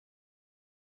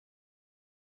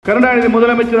கருணாநிதி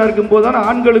முதலமைச்சராக இருக்கும் போதுதான்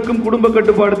ஆண்களுக்கும் குடும்ப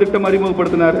கட்டுப்பாடு திட்டம்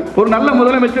அறிமுகப்படுத்தினார். ஒரு நல்ல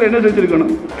முதலமைச்சர் என்ன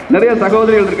செஞ்சிருக்கணும்? நிறைய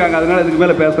சகோதரிகள் இருக்காங்க, அதனால இதுக்கு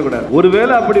மேல பேசக்கூடாது.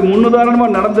 ஒருவேளை அப்படி முன்னுதாரணமா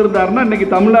நடந்திருந்தாருன்னா இன்னைக்கு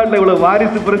தமிழ்நாட்டில் இவ்வளவு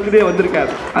வாரிசு பிரச்சனையே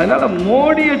வந்திருக்காரு. அதனால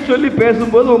மோடியை சொல்லி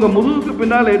பேசும்போது உங்க முதுகுக்கு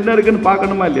பின்னால் என்ன இருக்குன்னு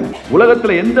பார்க்கணுமா இல்லையா?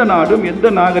 உலகத்துல எந்த நாடும்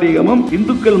எந்த நாகரிகமும்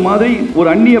இந்துக்கள் மாதிரி ஒரு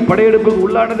அந்நிய படையெடுப்புக்கு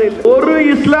உள்ளானதே இல்லை. ஒரு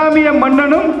இஸ்லாமிய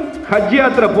மன்னனும் ஹஜ்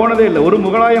யாத்திரை போனதே இல்லை. ஒரு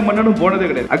முகலாய மன்னனும் போனதே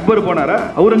கிடையாது. அக்பர் போனாரா?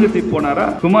 அவுரங்கசீப் போனாரா?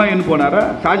 ஹுமாயூன் போனாரா?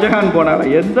 ஷாஜஹான் போனாரா?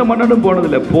 எந்த மன்னனும்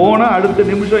போனதில்லை. போனா அடுத்த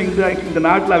நிமிஷம் இந்த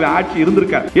நாட்டில் அவன் ஆட்சி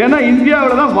இருந்திருக்காரு. ஏன்னா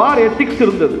இந்தியாவில் தான் வார் எத்திக்ஸ்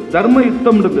இருந்தது, தர்ம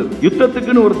யுத்தம் இருந்தது.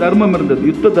 யுத்தத்துக்குன்னு ஒரு தர்மம் இருந்தது,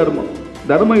 யுத்த தர்மம்.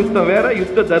 தர்ம யுத்தம் வேற,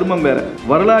 யுத்த தர்மம் வேற.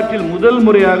 வரலாற்றில் முதல்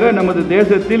முறையாக நமது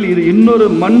தேசத்தில் இது இன்னொரு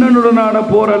மன்னனுடனான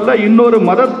போர் அல்ல, இன்னொரு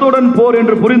மதத்துடன் போர்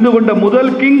என்று புரிந்து கொண்ட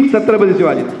முதல் கிங் சத்ரபதி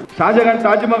சிவாஜி. ஷாஜகான்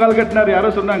தாஜ்மஹால் கட்டினார், யாரோ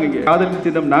சொன்னாங்க இங்க காதல்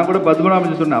சின்னம். நான் கூட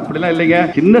பத்மநாபன் சொன்னேன், அப்படிலாம் இல்லைங்க.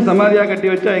 சின்ன சமாதியா கட்டி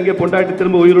வச்சா எங்க பொண்டாட்டி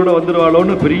திரும்ப உயிரோட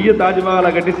வந்துருவாளோன்னு பெரிய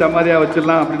தாஜ்மஹாலை கட்டி சமாதியா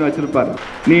வச்சிடலாம் அப்படின்னு வச்சிருப்பாரு.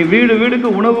 நீ வீடு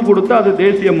வீடுக்கு உணவு கொடுத்தா அது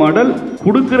தேசிய மாடல்,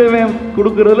 கொடுக்கிறவன்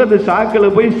கொடுக்கறதுல அந்த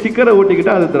சாக்கில் போய் சிக்கரை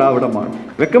ஓட்டிக்கிட்டா அது திராவிட மாடல்.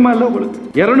 வெக்கமா இல்ல உங்களுக்கு?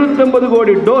 250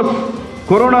 கோடி டோஸ்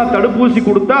கொரோனா தடுப்பூசி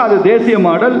கொடுத்தா அது தேசிய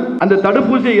மாடல். அந்த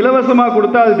தடுப்பூசியை இலவசமா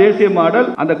கொடுத்தா அது தேசிய மாடல்.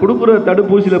 அந்த கொடுக்குற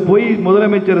தடுப்பூசியில போய்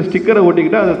முதலமைச்சர் ஸ்டிக்கரை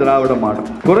ஒட்டிக்கிட்டா அது திராவிட மாடல்.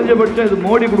 குறைஞ்சபட்சம் இது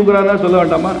மோடி கொடுக்குறாரா சொல்ல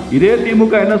வேண்டாமா? இதே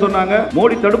திமுக என்ன சொன்னாங்க?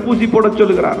 மோடி தடுப்பூசி போட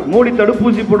சொல்லுகிறார், மோடி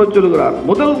தடுப்பூசி போட சொல்லுகிறார்.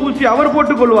 முதல் ஊசி அவர்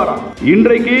போட்டுக் கொள்வாராம்.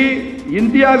 இன்றைக்கு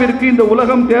இந்தியாவிற்கு இந்த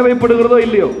உலகம் தேவைப்படுகிறதோ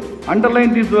இல்லையோ,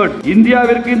 அண்டர்லைன் திஸ் வேர்ட்,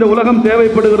 இந்தியாவிற்கு இந்த உலகம்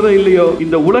தேவைப்படுகிறதோ இல்லையோ,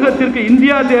 இந்த உலகத்திற்கு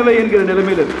இந்தியா தேவை என்கிற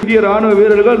நிலைமையில் இந்திய ராணுவ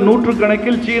வீரர்கள்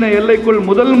நூற்றுக்கணக்கில் சீன எல்லைக்குள்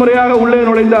முதல் முறையாக உள்ளே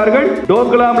நுழைந்தார்கள்.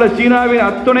 டோக்லாம்ல சீனாவின்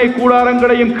அத்துணை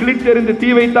கூடாரங்களையும் கிழித்தெறிந்து தீ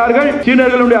வைத்தார்கள்.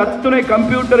 சீனர்களுடைய அத்துணை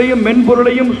கம்ப்யூட்டரையும்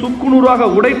மென்பொருளையும் சுக்குநூறாக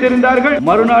உடைத்தெறிந்தார்கள்.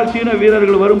 மறுநாள் சீன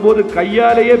வீரர்கள் வரும்போது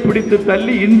கையாலேயே பிடித்து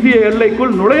தள்ளி இந்திய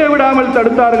எல்லைக்குள் நுழைய விடாமல்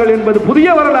தடுத்தார்கள் என்பது புதிய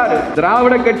வரலாறு.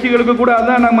 திராவிட கட்சிகளுக்கு கூட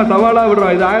அதான் நம்ம சவாலா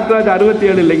விடுறோம். இது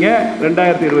 1967 இல்லைங்க,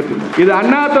 2020. இது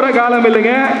அண்ணாதுரை காலம்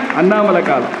இல்லைங்க, அண்ணாமலை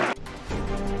காலம்.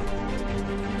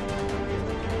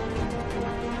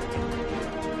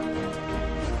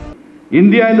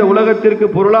 இந்தியா இந்த உலகத்திற்கு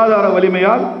பொருளாதார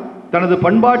வலிமையால், தனது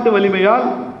பண்பாட்டு வலிமையால்,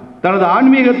 தனது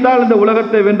ஆன்மீகத்தால் இந்த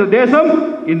உலகத்தை வென்ற தேசம்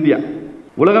இந்தியா.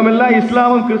 உலகமெல்லாம்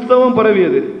இஸ்லாமும் கிறிஸ்தவம்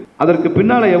பரவியது. அதற்கு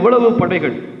பின்னால எவ்வளவு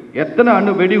படைகள், எத்தனை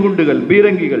அணு வெடிகுண்டுகள்,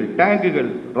 பீரங்கிகள்,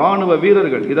 டேங்குகள், ராணுவ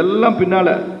வீரர்கள், இதெல்லாம்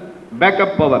பின்னால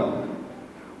பேக்கப் பவர்.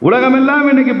 உலகமெல்லாம்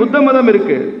இன்னைக்கு புத்த மதம்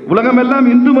இருக்கு, உலகமெல்லாம்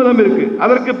இந்து மதம் இருக்கு.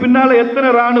 அதற்கு பின்னால எத்தனை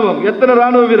ராணுவம், எத்தனை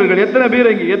ராணுவ வீரர்கள், எத்தனை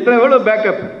பீரங்கி, எத்தனை எவ்வளவு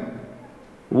பேக்கப்.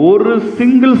 ஒரு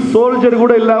சிங்கிள் சோல்ஜர்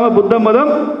கூட இல்லாம புத்த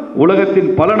மதம்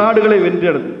உலகத்தின் பல நாடுகளை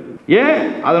வென்றது. ஏன்?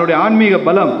 அதனுடைய ஆன்மீக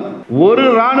பலம். ஒரு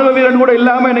ராணுவ வீரன் கூட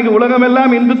இல்லாம இன்னைக்கு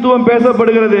உலகமெல்லாம் இந்துத்துவம்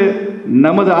பேசப்படுகிறது,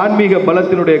 நமது ஆன்மீக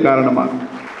பலத்தினுடைய காரணமாக.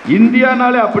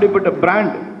 இந்தியானாலே அப்படிப்பட்ட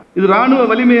பிராண்ட். இது ராணுவ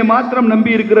வலிமையை மாத்திரம்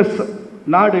நம்பி இருக்கிற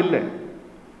நாடு இல்லை.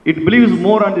 It believes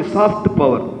more on the soft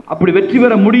power. அப்படி வெற்றி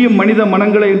பெற முடியும் மனித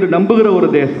மனங்களை என்று நம்புகிற ஒரு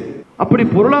தேசம். அப்படி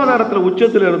பொருளாதாரத்தில்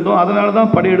உச்சத்தில் இருந்தோம். அதனால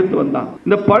தான் படையெடுத்து வந்தான்.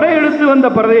 இந்த படையெடுத்து வந்த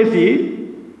பிரதேசி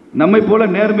நம்மை போல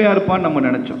நேர்மையா இருப்பான்னு நம்ம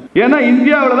நினைச்சோம். ஏன்னா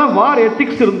இந்தியாவில் தான் வார்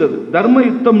எத்திக்ஸ் இருந்தது, தர்ம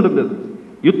யுத்தம் இருந்தது.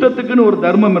 யுத்தத்துக்குன்னு ஒரு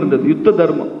தர்மம் இருந்தது, யுத்த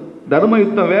தர்மம். தர்ம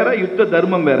யுத்தம் வேற, யுத்த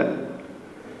தர்மம் வேற.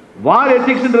 வார்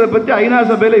எத்திக்ஸ்ன்றதை பற்றி ஐநா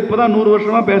சபையில் இப்போதான் 100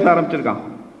 வருஷமா பேச ஆரம்பிச்சிருக்கான்.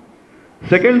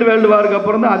 செகண்ட் வேர்ல்டு வாருக்கு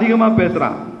அப்புறம் தான் அதிகமாக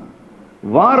பேசுறான்.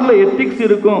 வார்ல எத்திக்ஸ்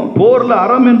இருக்கும், போர்ல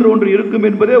அறம் என்று ஒன்று இருக்கும்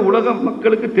என்பதே உலக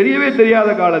மக்களுக்கு தெரியவே தெரியாத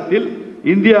காலத்தில்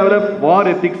இந்தியாவில் வார்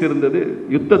எத்திக்ஸ் இருந்தது,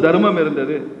 யுத்த தர்மம்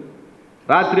இருந்தது.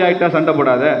 ராத்திரி ஆயிட்டா சண்டை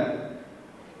போடாத,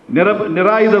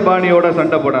 நிராயுத பாணியோட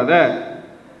சண்டை போடாத,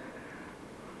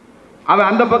 அவன்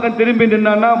அந்த பக்கம் திரும்பி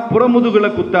நின்னான்னா புறமுதுகுல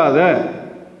குத்தாத,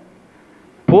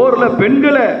 போர்ல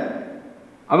பெண்களை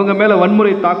அவங்க மேல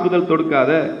வன்முறை தாக்குதல்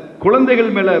தொடுக்காத,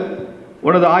 குழந்தைகள் மேல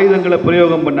உனது ஆயுதங்களை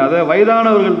பிரயோகம் பண்ணாத,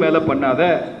 வயதானவர்கள் மேல பண்ணாத,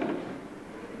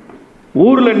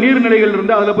 ஊர்ல நீர்நிலைகள்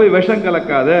இருந்து அதில் போய் விஷம்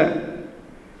கலக்காத,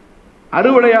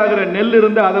 அறுவடையாகிற நெல்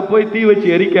இருந்து அதை போய் தீ வச்சு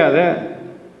எரிக்காத.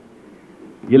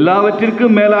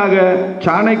 எல்லாவற்றிற்கும் மேலாக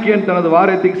சாணக்கியன் தனது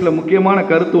வார் எத்திக்ஸ்ல முக்கியமான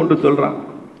கருத்து ஒன்று சொல்றான்.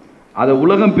 அதை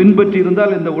உலகம் பின்பற்றி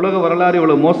இருந்தால் இந்த உலக வரலாறு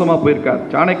இவ்வளவு மோசமா போயிருக்காது.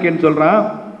 சாணக்கியன் சொல்றான்,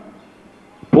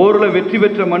 போர்ல வெற்றி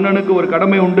பெற்ற மன்னனுக்கு ஒரு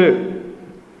கடமை உண்டு.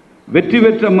 வெற்றி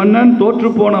பெற்ற மன்னன் தோற்று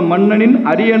போன மன்னனின்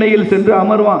அரியணையில் சென்று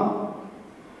அமர்வான்.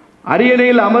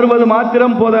 அரியணையில் அமர்வது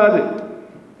மாத்திரம் போதாது.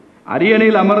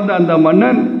 அரியணையில் அமர்ந்த அந்த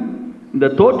மன்னன், இந்த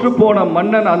தோற்று போன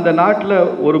மன்னன் அந்த நாட்டில்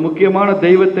ஒரு முக்கியமான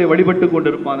தெய்வத்தை வழிபட்டு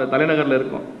கொண்டிருப்பான். அந்த தலைநகரில்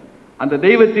இருக்கும் அந்த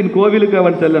தெய்வத்தின் கோவிலுக்கு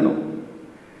அவன் செல்லணும்.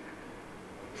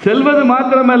 செல்வது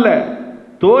மாத்திரமல்ல,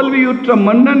 தோல்வியுற்ற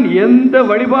மன்னன் எந்த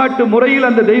வழிபாட்டு முறையில்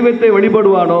அந்த தெய்வத்தை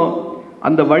வழிபடுவானோ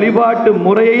அந்த வழிபாட்டு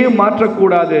முறையையும்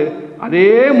மாற்றக்கூடாது. அதே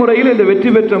முறையில் இந்த வெற்றி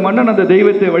பெற்ற மன்னன் அந்த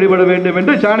தெய்வத்தை வழிபட வேண்டும்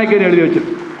என்று சாணக்கியன் எழுதி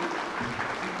வச்சிருக்கார்.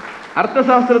 அர்த்த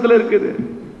சாஸ்திரத்தில் இருக்குது.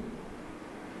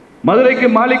 மதுரைக்கு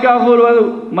மாளிகாபூர்,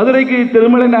 மதுரைக்கு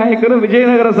திருமலை நாயக்கரும்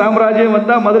விஜயநகர சாம்ராஜ்யம்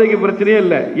வந்தால் மதுரைக்கு பிரச்சனையே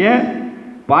இல்லை. ஏன்?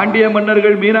 பாண்டிய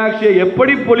மன்னர்கள் மீனாட்சியை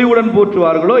எப்படி பொலிவுடன்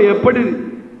போற்றுவார்களோ, எப்படி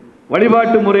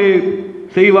வழிபாட்டு முறையை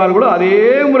செய்வார்களோ, அதே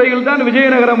முறையில் தான்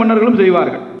விஜயநகர மன்னர்களும்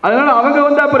செய்வார்கள். அதனால அவங்க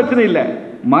வந்தா பிரச்சனை இல்லை,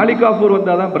 மாளிகாபூர்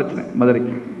வந்தால் தான் பிரச்சனை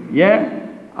மதுரைக்கு. ஏன்?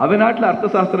 அவ நாட்டில்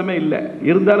அர்த்த சாஸ்திரமே இல்லை,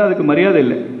 இருந்தாலும் அதுக்கு மரியாதை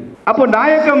இல்லை. அப்போ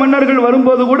நாயக்க மன்னர்கள்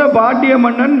வரும்போது கூட பாண்டிய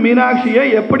மன்னன் மீனாட்சியை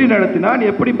எப்படி நடத்தினான்,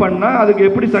 எப்படி பண்ணா, அதுக்கு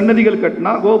எப்படி சன்னதிகள்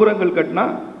கட்டினா, கோபுரங்கள் கட்டினா.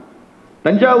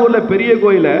 தஞ்சாவூர்ல பெரிய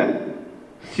கோயில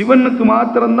சிவனுக்கு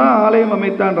மாத்திரம்தான் ஆலயம்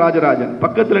அமைத்தான் ராஜராஜன்.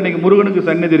 பக்கத்தில் இன்னைக்கு முருகனுக்கு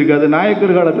சன்னதி இருக்காது,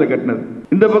 நாயக்கர் காலத்தில் கட்டினது.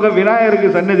 இந்த பக்கம் விநாயகருக்கு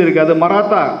சன்னதி இருக்காது,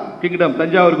 மராத்தா கிங்டம்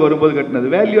தஞ்சாவூருக்கு வரும்போது கட்டினது.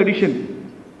 Value addition.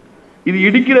 இது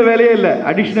இடிக்கிற வேலையே இல்லை,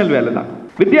 அடிஷனல் வேலை தான்.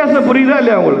 வித்தியாசம் புரியுதா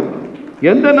இல்லையா உங்களுக்கு?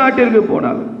 எந்த நாட்டிற்கு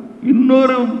போனாலும்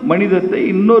இன்னொரு மனிதத்தை,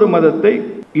 இன்னொரு மதத்தை,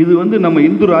 இது நம்ம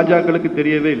இந்து ராஜாக்களுக்கு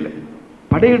தெரியவே இல்லை.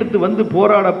 படையெடுத்து வந்து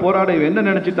போராட போராட என்ன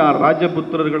நினைச்சிட்டான்?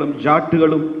 ராஜபுத்திரர்களும்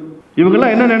ஜாட்டுகளும்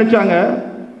இவங்கெல்லாம் என்ன நினைச்சாங்க?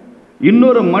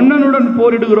 இன்னொரு மன்னனுடன்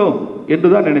போரிடுகிறோம்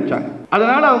என்றுதான் நினைச்சாங்க.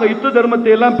 அதனால அவங்க யுத்த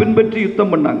தர்மத்தை எல்லாம் பின்பற்றி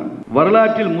யுத்தம் பண்ணாங்க.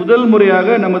 வரலாற்றில் முதல்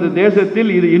முறையாக நமது தேசத்தில்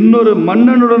இது இன்னொரு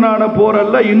மன்னனுடனான போர்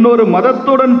அல்ல, இன்னொரு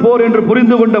மதத்துடன் போர் என்று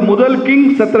புரிந்து கொண்ட முதல் கிங்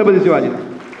சத்ரபதி சிவாஜி.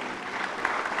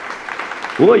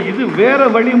 ஓ, இது வேற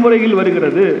வழிமுறையில்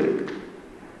வருகிறது,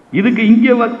 இதுக்கு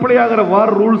இங்கே அப்ளை ஆகிற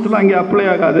வார் ரூல்ஸ்லாம் இங்கே அப்ளை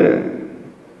ஆகாது.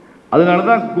 அதனால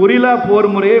தான் கொரில்லா போர்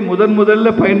முறையை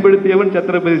முதல்ல பயன்படுத்தியவன்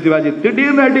சத்ரபதி சிவாஜி.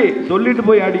 திடீர்னு அடி சொல்லிட்டு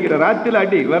போய் அடிக்கிற, ராத்திரியில்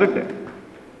அடி வரட்டு,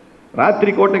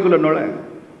 ராத்திரி கோட்டைக்குள்ள நுழ,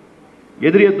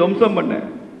 எதிரியை துவம்சம் பண்ண,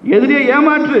 எதிரியை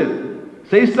ஏமாற்று.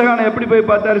 சைஸ்தகானை எப்படி போய்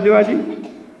பார்த்தாரு சிவாஜி?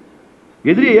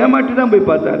 எதிரியை ஏமாற்றி தான் போய்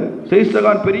பார்த்தாரு.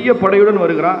 சைஸ்தகான் பெரிய படையுடன்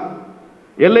வருகிறான்.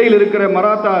 எல்லையில் இருக்கிற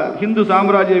மராத்தா ஹிந்து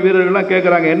சாம்ராஜ்ய வீரர்கள்லாம்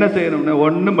கேட்குறாங்க, என்ன செய்யணும்னு.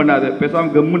 ஒன்றும் பண்ணாது,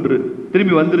 பேசாமல் கம்முன்று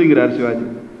திரும்பி வந்துருங்கிறார் சிவாஜி.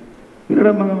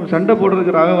 என்னடா சண்டை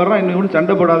போடுறதுக்கு அவன் வர்றான், இன்னும்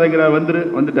சண்டை போடாதேங்கிறார்.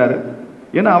 வந்துட்டாரு.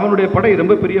 ஏன்னா அவனுடைய படை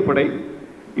ரொம்ப பெரிய படை.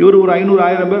 இவர் ஒரு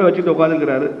 500-1000 பேரை வச்சுட்டு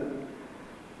உட்காந்துருக்கிறாரு.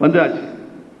 வந்தாச்சு.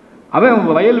 அவன்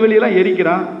வயல்வெளியெல்லாம்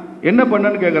எரிக்கிறான். என்ன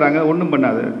பண்ணன்னு கேட்குறாங்க, ஒன்றும்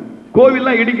பண்ணாது.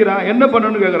 கோவில்லாம் இடிக்கிறான், என்ன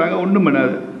பண்ணணும்னு கேட்குறாங்க, ஒன்றும்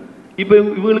பண்ணாது. இப்போ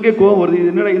இவங்களுக்கே கோவம் வருது,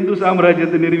 என்னடா இந்து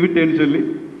சாம்ராஜ்யத்தை நிறுவிட்டேன்னு சொல்லி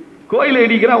கோயிலை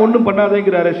இடிக்கிறான், ஒன்றும்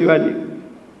பண்ணாதேங்கிறாரு சிவாஜி.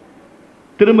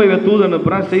 திரும்ப இவன் தூது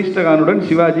அனுப்புகிறான். சைஸ்தகானுடன்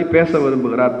சிவாஜி பேச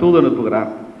விரும்புகிறார். தூது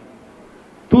அனுப்புகிறார்.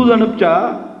 தூது அனுப்பிச்சா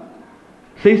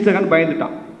சைஸ்தகான்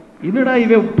பயந்துட்டான். என்னடா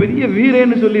இவன் பெரிய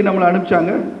வீரன்னு சொல்லி நம்மளை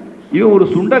அனுப்பிச்சாங்க, இவன் ஒரு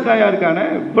சுண்டைக்காயா இருக்கானே,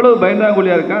 இவ்வளவு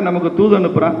பயந்தாங்குழியா இருக்கான், நமக்கு தூது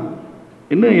அனுப்புகிறான்,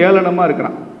 இன்னும் ஏளனமாக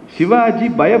இருக்கிறான். சிவாஜி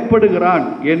பயப்படுகிறான்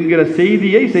என்கிற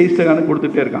செய்தியை சைஸ்தகானுக்கு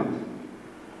கொடுத்துட்டே இருக்கான்.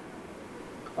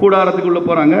 கூடாரத்துக்குள்ளே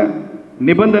போகிறாங்க.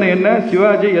 நிபந்தனை என்ன?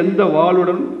 சிவாஜி எந்த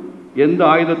வாளுடன் எந்த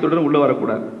ஆயுதத்துடன் உள்ளே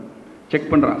வரக்கூடாது.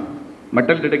 செக் பண்ணுறான்.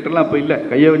 மெட்டல் டிடெக்டர்லாம் அப்போ இல்லை,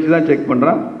 கையை வச்சு தான் செக்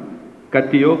பண்ணுறான்.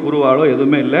 கத்தியோ குருவாளோ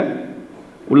எதுவுமே இல்லை.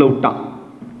 உள்ளே விட்டான்.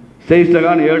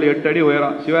 சைஸ்தகான் 7-8 அடி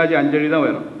உயரம், சிவாஜி 5 அடி தான்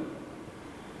உயரம்.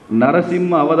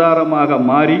 நரசிம்ம அவதாரமாக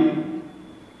மாறி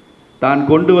தான்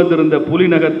கொண்டு வந்திருந்த புலி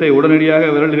நகத்தை உடனடியாக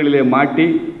விரல்களிலே மாட்டி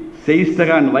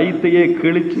சைஸ்தகான் வயிற்றையே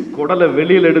கிழிச்சு குடலை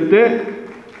வெளியில் எடுத்து,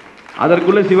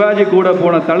 அதற்குள்ள சிவாஜி கூட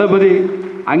போன தளபதி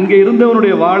அங்கே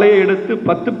இருந்தவனுடைய வாளையை எடுத்து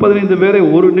 10-15 பேரை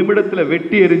ஒரு நிமிடத்தில்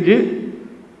வெட்டி எறிஞ்சு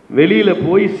வெளியில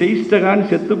போய் சைஸ்தகான்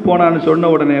செத்து போனான்னு சொன்ன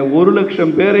உடனே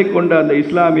 1,00,000 பேரை கொண்ட அந்த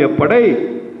இஸ்லாமிய படை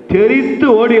தெரித்து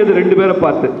ஓடியது 2 பேரை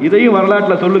பார்த்து. இதையும்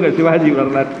வரலாற்றில் சொல்லுங்க, சிவாஜி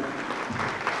வரலாற்று.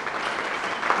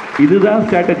 இதுதான்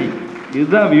ஸ்ட்ராட்டஜி,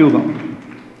 இதுதான் வியூகம்.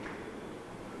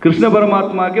 கிருஷ்ண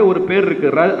பரமாத்மாக்கே ஒரு பேர் இருக்கு,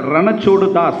 ரணச்சோடு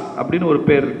தாஸ் அப்படின்னு ஒரு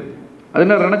பேர் இருக்கு. அது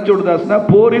என்ன ரணச்சோடு தாஸ்னா?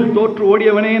 போரில் தோற்று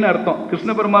ஓடியவனேன்னு அர்த்தம்.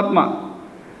 கிருஷ்ண பரமாத்மா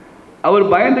அவர்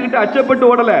பயந்துகிட்டு அச்சப்பட்டு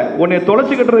ஓடல, உன்னை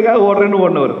தொலைச்சு கட்டுறதுக்காக ஓடுறேன்னு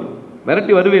ஓடினவர்.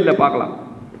 விரட்டி வருவே இல்லை, பார்க்கலாம்.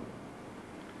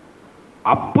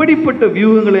 அப்படிப்பட்ட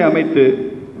வியூகங்களை அமைத்து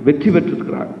வெற்றி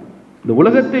பெற்றிருக்கிறார். இந்த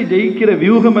உலகத்தை ஜெயிக்கிற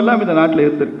வியூகம் எல்லாம் இந்த நாட்டில்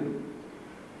இருந்திருக்கு.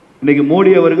 இன்னைக்கு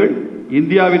மோடி அவர்கள்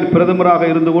இந்தியாவின் பிரதமராக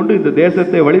இருந்து கொண்டு இந்த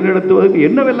தேசத்தை வழிநடத்துவதற்கு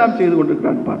என்னவெல்லாம் செய்து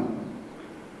கொண்டிருக்கிறார் பாருங்க.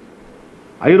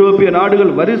 ஐரோப்பிய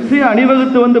நாடுகள் வரிசையை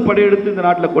அணிவகுத்து வந்து படையெடுத்து இந்த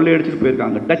நாட்டில் கொள்ளையடிச்சுட்டு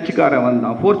போயிருக்காங்க. டச்சுக்காரன்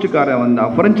வந்தான், போர்ச்சுக்காரன்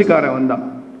வந்தான், பிரெஞ்சுக்காரன் வந்தான்,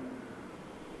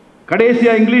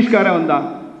 கடைசியா இங்கிலீஷ்காரன் வந்தான்.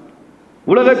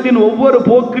 உலகத்தின் ஒவ்வொரு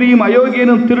போக்கிரியும்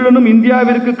அயோக்கியனும் திருடனும்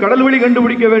இந்தியாவிற்கு கடல் வழி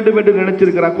கண்டுபிடிக்க வேண்டும் என்று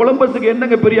நினைச்சிருக்கிறார். கொலம்பஸுக்கு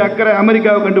என்னங்க பெரிய அக்கறை,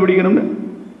 அமெரிக்காவை கண்டுபிடிக்கணும்னு,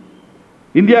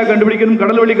 இந்தியா கண்டுபிடிக்கணும்,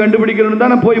 கடல் வழி கண்டுபிடிக்கணும்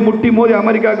தானே போய் முட்டி மோதி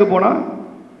அமெரிக்காவுக்கு போனா.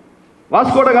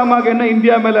 வாஸ்கோட காமாவுக்கு என்ன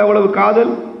இந்தியா மேல அவ்வளவு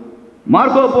காதல்,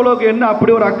 மார்க்கோ போலோக்கு என்ன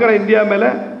அப்படி ஒரு அக்கறை இந்தியா மேல.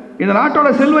 இந்த நாட்டோட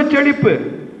செல்வ செழிப்பு,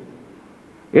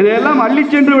 இதையெல்லாம் அள்ளி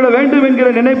சென்று விட வேண்டும் என்கிற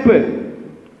நினைப்பு.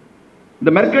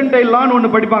 இந்த மெர்கன்டைல் லான்னு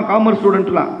ஒன்று படிப்பான் காமர்ஸ்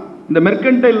ஸ்டூடெண்ட்லாம். இந்த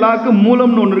மெர்கன்டைல் லாக்கு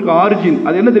மூலம்னு ஒன்று இருக்கு, ஆரிஜின்.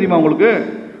 அது என்ன தெரியுமா உங்களுக்கு?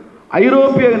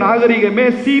 ஐரோப்பிய நாகரிகமே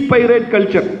சி பைரேட்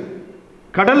கல்ச்சர்.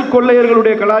 கடல்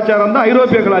கொள்ளையர்களுடைய கலாச்சாரம் தான்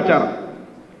ஐரோப்பிய கலாச்சாரம்.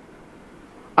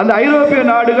 அந்த ஐரோப்பிய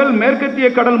நாடுகள் மேற்கத்திய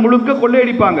கடல் முழுக்க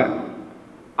கொள்ளையடிப்பாங்க.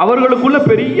 அவர்களுக்குள்ள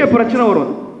பெரிய பிரச்சனை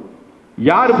வரும்,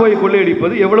 யார் போய்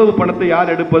கொள்ளையடிப்பது, எவ்வளவு பணத்தை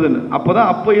யார் எடுப்பதுன்னு.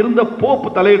 அப்பதான் அப்ப இருந்த போப்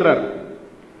தலையிடுறார்.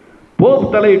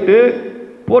 போப் தலையிட்டு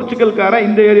போர்ச்சுகல்காரன்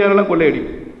இந்த ஏரியாலாம் கொள்ளையடி,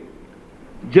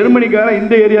 ஜெர்மனிக்காரன்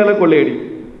இந்த ஏரியால கொள்ளையடி,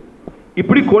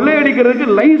 இப்படி கொள்ளையடிக்கிறதுக்கு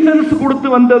லைசன்ஸ் கொடுத்து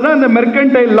வந்ததுதான் இந்த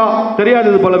மெர்கன்டைல் லா.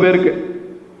 தெரியாது பல பேருக்கு.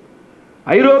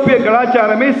 ஐரோப்பிய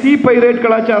கலாச்சாரமே சீ பைரேட்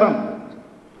கலாச்சாரம்,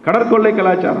 கடற்கொள்ளை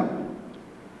கலாச்சாரம்.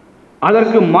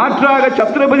 அதற்கு மாற்றாக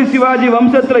சத்ரபதி சிவாஜி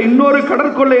வம்சத்தில் இன்னொரு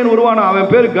கடற்கொள்ளையன் உருவான, அவன்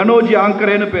பேர் கனோஜி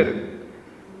ஆங்கரேன்னு பேர்.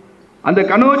 அந்த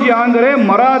கனோஜி ஆங்கரே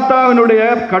மராத்தாவினுடைய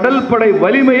கடல் படை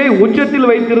வலிமையை உச்சத்தில்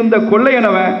வைத்திருந்த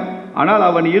கொள்ளையனவன். ஆனால்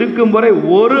அவன் இருக்கும் வரை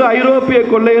ஒரு ஐரோப்பிய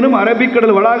கொள்ளையனும்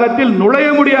அரபிக்கடல் வளாகத்தில் நுழைய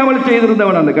முடியாமல்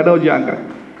செய்திருந்தவன் அந்த கனோஜி ஆங்கரே.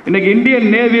 இன்னைக்கு இந்தியன்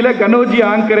நேவியில கனோஜி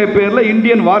ஆங்கரே பேர்ல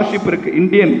இந்தியன் வார்ஷிப் இருக்கு,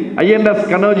 இந்தியன் INS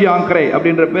கனோஜி ஆங்கரே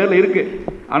அப்படின்ற பேர்ல இருக்கு.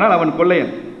 ஆனால் அவன்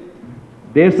கொள்ளையன்,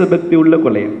 தேசபக்தி உள்ள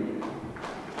கொள்ளையன்.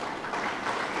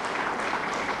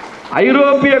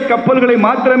 ஐரோப்பிய கப்பல்களை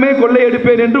மாத்திரமே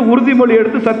கொள்ளையடிப்பேன் என்று உறுதிமொழி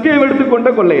எடுத்து சத்தியம் எடுத்துக் கொண்ட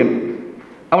கொள்ளையன்.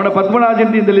 அவனை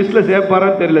பத்மநாஜன் இந்த லிஸ்ட்ல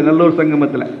சேர்ப்பாரான்னு தெரியல, நல்லூர்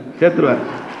சங்கமத்தில் சேர்த்துருவார்.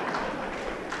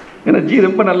 ஏன்னா ஜி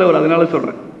ரொம்ப நல்லவர், அதனால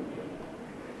சொல்றேன்.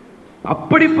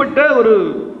 அப்படிப்பட்ட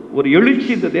ஒரு எழுச்சி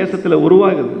இந்த தேசத்தில்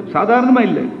உருவாகுது, சாதாரணமா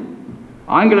இல்லை.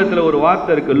 ஆங்கிலத்தில் ஒரு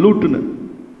வார்த்தை இருக்கு, லூட்டுன்னு.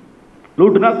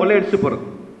 லூட்டுனா கொள்ளையடிச்சு போறது.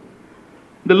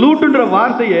 இந்த லூட்டுன்ற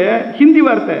வார்த்தையை ஹிந்தி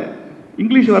வார்த்தை,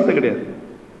 இங்கிலீஷ் வார்த்தை கிடையாது.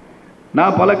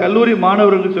 நான் பல கல்லூரி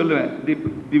மாணவர்களுக்கு சொல்லுவேன்,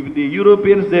 தி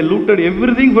Europeans they looted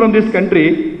everything from this country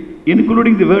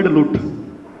including the word loot.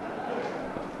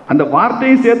 அந்த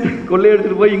வார்த்தையும் சேர்த்து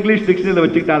கொள்ளையடிச்சுட்டு போய் இங்கிலீஷ் டிக்ஷனரியில்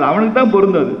வச்சுக்கிட்டான். அவனுக்கு தான்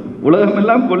பொருந்தது.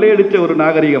 உலகமெல்லாம் கொள்ளையடிச்ச ஒரு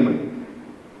நாகரிகம்.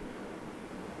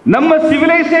 நம்ம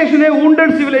சிவிலைசேஷனே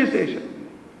wounded சிவிலைசேஷன்.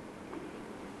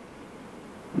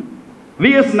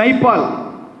 VS நைபால்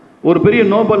ஒரு பெரிய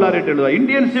நோபல் லாரெட் எழுதுவார்,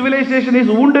 Indian civilisation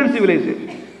is wounded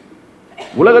civilisation.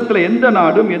 உலகத்தில் எந்த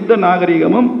நாடும் எந்த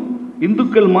நாகரிகமும்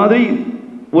இந்துக்கள் மாதிரி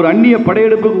ஒரு அந்நிய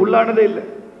படையெடுப்புக்கு உள்ளானதே இல்லை.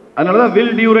 அதனாலதான்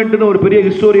வில் டியூரண்ட்னு ஒரு பெரிய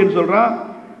ஹிஸ்டோரியன் சொல்றான்,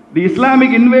 தி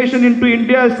Islamic invasion into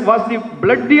India was the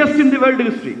bloodiest in the world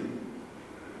history.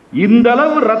 இந்த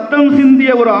அளவு ரத்தம்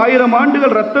சிந்திய ஒரு 1000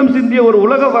 ஆண்டுகள் ரத்தம் சிந்திய ஒரு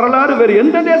உலக வரலாறு வேறு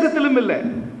எந்த தேசத்திலும் இல்லை.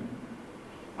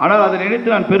 ஆனால் அதை நினைத்து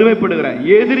நான் பெருமைப்படுகிறேன்.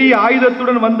 எதிரி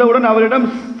ஆயுதத்துடன் வந்தவுடன் அவரிடம்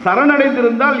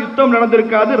சரணடைந்திருந்தால் யுத்தம்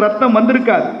நடந்திருக்காது, ரத்தம்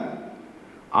வந்திருக்காது.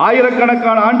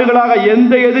 ஆயிரக்கணக்கான ஆண்டுகளாக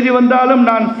எந்த எதிரி வந்தாலும்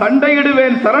நான்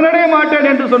சண்டையிடுவேன், சரணடைய மாட்டேன்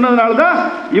என்று சொன்னதுனால்தான்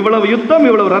இவ்வளவு யுத்தம்,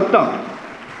 இவ்வளவு ரத்தம்.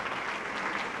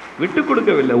 விட்டுக்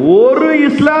கொடுக்கவில்லை. ஒரு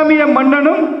இஸ்லாமிய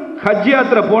மன்னனும் ஹஜ்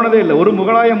யாத்திரை போனதே இல்லை, ஒரு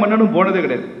முகலாய மன்னனும் போனதே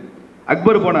கிடையாது.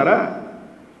 அக்பர் போனாரா,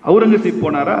 அவுரங்கசீப்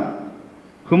போனாரா,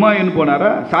 ஹுமாயூன்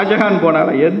போனாரா, ஷாஜஹான்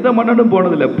போனாரா? எந்த மன்னனும்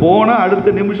போனதில்லை. போனா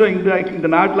அடுத்த நிமிஷம் இந்த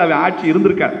நாட்டில் அவன் ஆட்சி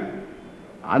இருந்திருக்காரு.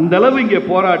 அந்த அளவு இங்கே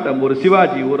போராட்டம். ஒரு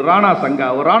சிவாஜி, ஒரு ராணா சங்கா,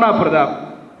 ஒரு ராணா பிரதாப்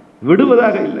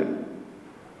விடுவதாக இல்லை.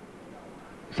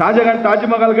 ஷாஜஹான்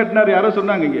தாஜ்மஹால் கட்டினார், யாரோ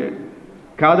சொன்னாங்க இங்கே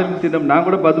காதலின் சின்னம். நான்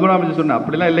கூட பத்மநாபன் சொன்னேன்,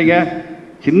 அப்படிலாம் இல்லைங்க,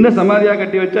 சின்ன சமாதியாக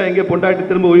கட்டி வச்சா எங்கே பொண்டாட்டி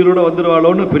திரும்ப உயிரோட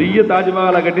வந்துடுவாளோன்னு பெரிய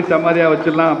தாஜ்மஹாலை கட்டி சமாதியாக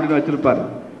வச்சிடலாம் அப்படின்னு வச்சிருப்பார்.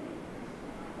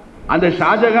 அந்த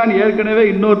ஷாஜஹான் ஏற்கனவே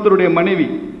இன்னொருத்தருடைய மனைவி,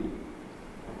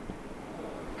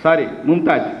 சாரி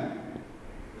மும்தாஜ்.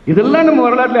 இதெல்லாம் நம்ம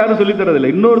வரலாற்றில் யாரும் சொல்லித் தரதில்லை.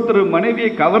 இன்னொருத்தர்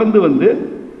மனைவியை கவர்ந்து வந்து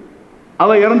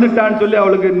அவ இறந்துட்டான்னு சொல்லி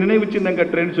அவளுக்கு நினைவு சின்னம்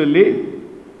கட்டுறேன்னு சொல்லி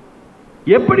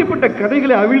எப்படிப்பட்ட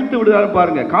கதைகளை அவிழ்த்து விடுறாரு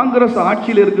பாருங்க. காங்கிரஸ்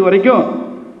ஆட்சியில் இருக்க வரைக்கும்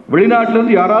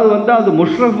வெளிநாட்டிலிருந்து யாராவது வந்தால், அது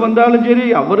முஷ்ரஃப் வந்தாலும் சரி,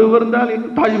 அவர் இருந்தாலும்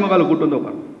தாஜ்மஹாலை கூட்டு வந்து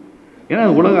உட்காந்து. ஏன்னா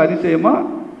உலக அதிசயமா,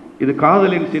 இது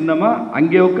காதலின் சின்னமா.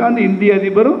 அங்கே உட்காந்து இந்திய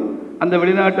அதிபரும் அந்த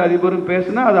வெளிநாட்டு அதிபரும்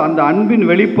பேசினா அது அந்த அன்பின்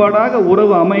வெளிப்பாடாக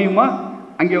உறவு அமையுமா,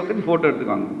 அங்கே உட்காந்து போட்டோ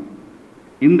எடுத்துக்காங்க.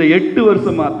 இந்த 8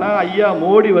 வருஷமா தான் ஐயா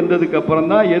மோடி வந்ததுக்கு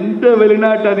அப்புறம் தான் எந்த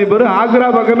வெளிநாட்டு அதிபரும் ஆக்ரா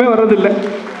பக்கமே வர்றதில்லை.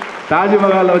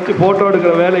 தாஜ்மஹாலை வச்சு போட்டோ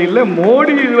எடுக்கிற வேலை இல்லை.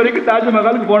 மோடி இது வரைக்கும்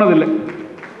தாஜ்மஹாலுக்கு போனதில்லை.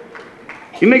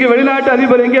 இன்னைக்கு வெளிநாட்டு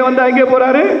அதிபர் எங்கே வந்தா எங்கே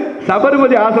போறாரு?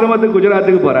 சபர்மதி ஆசிரமத்துக்கு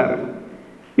குஜராத்துக்கு போறாரு.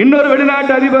 இன்னொரு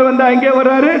வெளிநாட்டு அதிபர் வந்தா எங்கே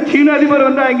வர்றாரு? சீன அதிபர்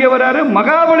வந்தா எங்கே வர்றாரு?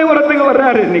 மகாபலிபுரத்துக்கு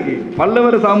வர்றாரு. இன்னைக்கு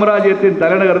பல்லவர் சாம்ராஜ்யத்தின்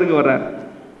தலைநகரத்துக்கு வர்றாரு.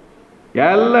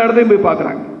 எல்லா இடத்தையும் போய்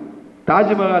பார்க்குறாங்க.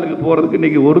 தாஜ்மஹாலுக்கு போறதுக்கு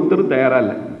இன்னைக்கு ஒருத்தரும் தயாரா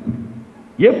இல்லை.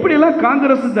 எப்படிலாம்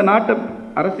காங்கிரஸ் இந்த நாட்டை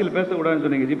அரசியல் பேசக்கூடாதுன்னு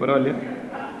சொன்னீங்க ஜி, பரவாயில்லையா?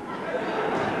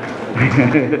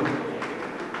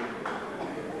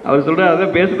 அவர் சொல்றாரு,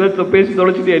 அதான் பேசி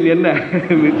தொலைச்சிட்டு என்ன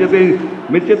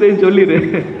மிச்சத்தையும் சொல்லிடு.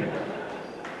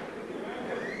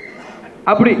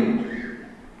 அப்படி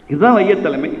இதுதான்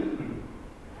வையத்தலைமை.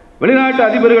 வெளிநாட்டு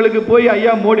அதிபர்களுக்கு போய்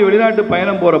ஐயா மோடி வெளிநாட்டு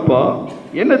பயணம் போறப்போ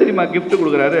என்ன தெரியுமா கிஃப்ட்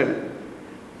கொடுக்குறாரு?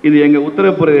 இது எங்க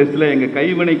உத்தரப்பிரதேசத்தில் எங்க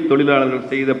கைவினை தொழிலாளர்கள்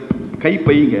செய்த கை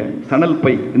பைங்க, சணல்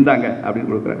பை இந்தாங்க அப்படின்னு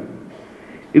கொடுக்குறாரு.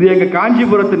 இது எங்கள்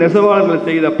காஞ்சிபுரத்து நெசவாளர்கள்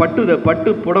செய்த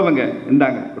பட்டு புடவைங்க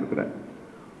இந்தாங்க கொடுக்குறாரு.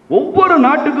 ஒவ்வொரு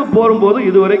நாட்டுக்கு போகும்போது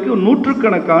இதுவரைக்கும்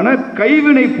நூற்றுக்கணக்கான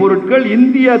கைவினை பொருட்கள்,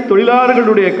 இந்திய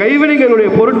தொழிலாளர்களுடைய கைவினைகளுடைய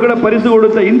பொருட்களை பரிசு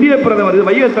கொடுத்த இந்திய பிரதமர், இது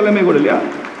வைய தலைமை கூட இல்லையா,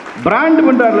 பிராண்ட்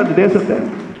பண்றாரு அந்த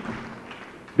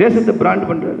தேசத்தை பிராண்ட்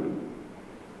பண்றாரு.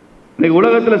 இன்னைக்கு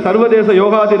உலகத்தில் சர்வதேச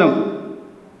யோகா தினம்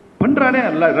பண்றானே.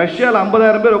 ரஷ்யாவில்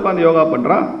 50,000 பேர் உட்காந்து யோகா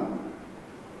பண்றான்,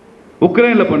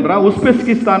 உக்ரைன்ல பண்றான்,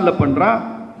 உஸ்பெஸ்கிஸ்தான்ல பண்றான்,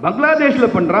 பங்களாதேஷ்ல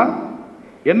பண்றான்.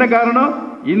 என்ன காரணம்?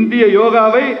 இந்திய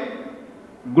யோகாவை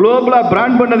குளோபலா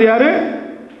பிராண்ட் பண்ணது யாரு?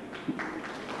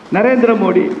 நரேந்திர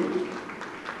மோடி.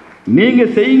 நீங்க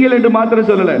செய்யுங்கள் என்று மாத்திரம்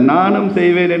சொல்லல, நானும்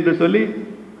செய்வேன் என்று சொல்லி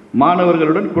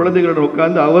மாணவர்களுடன் குழந்தைகளுடன்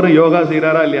உட்கார்ந்து அவரும் யோகா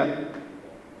செய்கிறாரா இல்லையா,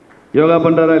 யோகா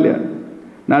பண்றாரா இல்லையா?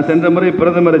 நான் சென்ற முறை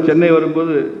பிரதமரை சென்னை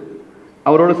வரும்போது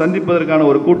அவரோட சந்திப்பதற்கான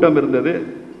ஒரு கூட்டம் இருந்தது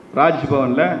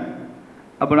ராஜ்பவனில்.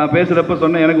 அப்போ நான் பேசுகிறப்ப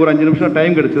சொன்னேன், எனக்கு ஒரு 5 நிமிஷம்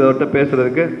டைம் கிடைச்சது அவர்கிட்ட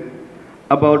பேசுகிறதுக்கு.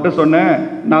 அப்போ அவர்கிட்ட சொன்னேன்,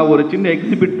 நான் ஒரு சின்ன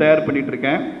எக்ஸிபிட் தயார் பண்ணிகிட்டு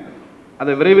இருக்கேன்,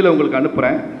 அதை விரைவில் உங்களுக்கு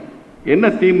அனுப்புகிறேன். என்ன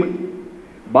தீம்?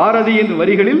 பாரதியின்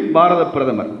வரிகளில் பாரத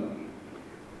பிரதமர்.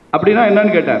 அப்படின்னா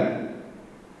என்னன்னு கேட்டார்.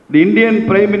 தி Indian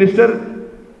prime minister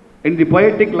in the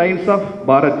poetic lines of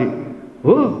Bharathi.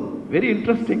 O, very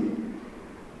interesting.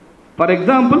 For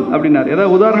example அப்படின்னாரு,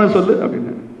 ஏதாவது உதாரணம் சொல்லு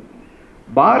அப்படின்னாரு.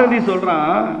 பாரதி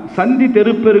சொல்றான், சந்தி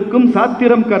தெருப்பெருக்கும்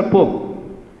சாத்திரம் கற்போம்.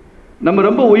 நம்ம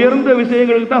ரொம்ப உயர்ந்த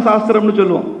விஷயங்களுக்கு தான் சாஸ்திரம்னு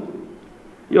சொல்லுவோம்,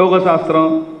 யோக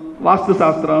சாஸ்திரம், வாஸ்து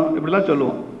சாஸ்திரம் இப்படிலாம்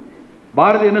சொல்லுவோம்.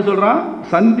 பாரதி என்ன சொல்றான்?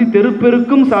 சந்தி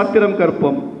தெருப்பெருக்கும் சாத்திரம்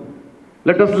கற்போம்.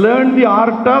 Let us learn the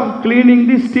art of cleaning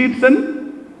the streets and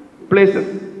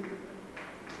places.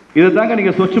 இதை தாங்க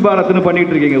நீங்க ஸ்வச் பாரத்னு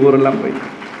பண்ணிட்டு இருக்கீங்க ஊரெல்லாம் போய்.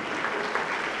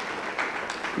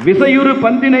 விசையுறு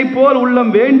பந்தினை போல்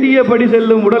உள்ளம் வேண்டியபடி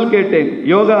செல்லும் உடல் கேட்டேன்.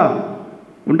 யோகா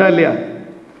உண்டா இல்லையா?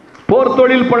 போர்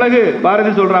தொழில் பழகு.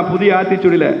 பாரதி சொல்றான் புதிய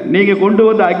ஆத்திச்சூடியில, நீங்க கொண்டு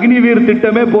வந்த அக்னிவீர்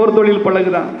திட்டமே போர் தொழில்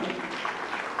பழகுதான்.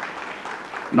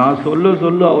 நான்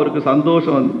சொல்ல அவருக்கு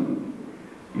சந்தோஷம் வந்து,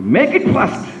 make it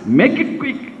fast, make it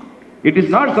quick. It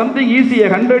is not something easy.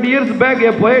 100 years back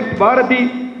a poet Bharati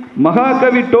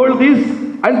Mahakavi told this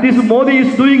and this Modi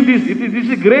is doing this. It is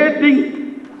a great thing.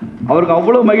 அவருக்கு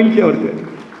அவ்வளவு மகிழ்ச்சி. அவருக்கு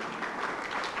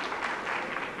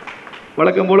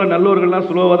வழக்கம் போல நல்லவர்கள்லாம்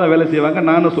ஸ்லோவாக தான் வேலை செய்வாங்க,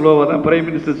 நானும் ஸ்லோவாக தான் பிரைம்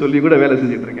மினிஸ்டர் சொல்லி கூட வேலை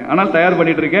செஞ்சுட்டு இருக்கேன். ஆனால் தயார்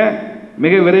பண்ணிட்டு இருக்கேன்.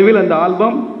 மிக விரைவில் அந்த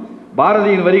ஆல்பம்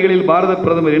பாரதியின் வரிகளில் பாரத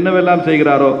பிரதமர் என்னவெல்லாம்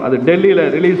செய்கிறாரோ அது டெல்லியில்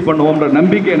ரிலீஸ் பண்ணுவோம்ன்ற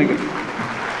நம்பிக்கை எனக்கு.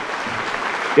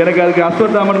 அதுக்கு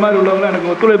அஸ்வத்தாமன் மாதிரி உள்ளவங்க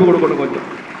எனக்கு ஒத்துழைப்பு கொடுக்கணும் கொஞ்சம்.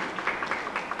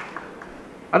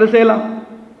 அதை செய்யலாம்.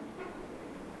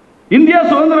 இந்தியா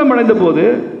சுதந்திரம் அடைந்த போது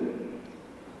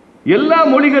எல்லா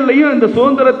மொழிகள்லையும் இந்த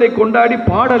சுதந்திரத்தை கொண்டாடி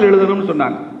பாடல் எழுதணும்னு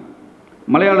சொன்னாங்க.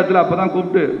 மலையாளத்தில் அப்பதான்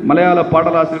கூப்பிட்டு மலையாள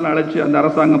பாடலாசிரியர்கள் அழைச்சி அந்த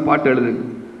அரசாங்கம் பாட்டு எழுது,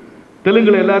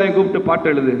 தெலுங்குல எல்லாரையும் கூப்பிட்டு பாட்டு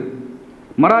எழுது,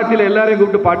 மராத்தியில் எல்லாரையும்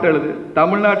கூப்பிட்டு பாட்டு எழுது.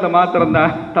 தமிழ்நாட்டில்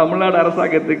மாத்திரம்தான் தமிழ்நாடு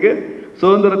அரசாங்கத்துக்கு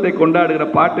சுதந்திரத்தை கொண்டாடுகிற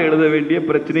பாட்டை எழுத வேண்டிய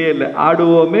பிரச்சனையே இல்லை.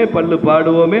 ஆடுவோமே பல்லு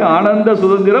பாடுவோமே ஆனந்த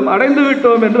சுதந்திரம் அடைந்து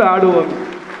விட்டோம் என்று ஆடுவோம்.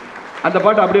 அந்த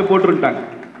பாட்டு அப்படியே போட்டுருட்டாங்க,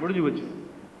 முடிஞ்சு போச்சு.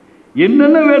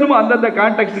 என்னென்ன வேணுமோ அந்தந்த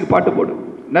கான்டெக்ஸ்டுக்கு பாட்டு போடு.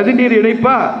 நதிநீர்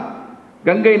இணைப்பா,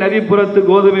 கங்கை நதிப்புறத்து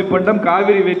கோதுமை பண்டம்,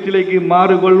 காவிரி வெற்றிலைக்கு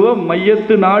மாறு கொள்வோம்,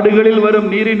 மையத்து நாடுகளில் வரும்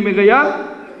நீரின் மிகையால்,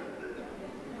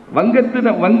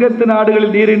 வங்கத்து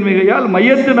நாடுகளில் நீரின் மிகையால்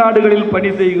மையத்து நாடுகளில்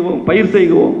பயிர்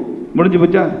செய்வோம். முடிஞ்சு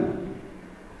போச்சா?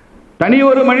 தனி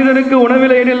ஒரு மனிதனுக்கு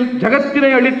உணவிலையில்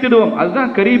ஜகத்தினை அளித்திடுவோம்.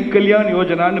 அதுதான் கரீப் கல்யாண்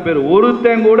யோஜனான்னு பேர்.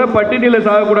 ஒருத்தன் கூட பட்டினியில்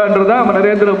சாகக்கூடாதுன்றதான்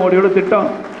நரேந்திர மோடியோட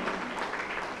திட்டம்.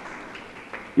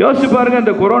 யோசிச்சு பாருங்க,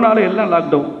 இந்த கொரோனால எல்லாம்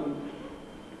லாக்டவுன்,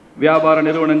 வியாபார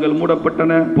நிறுவனங்கள்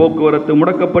மூடப்பட்டன, போக்குவரத்து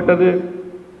முடக்கப்பட்டது,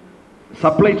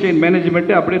 சப்ளை செயின்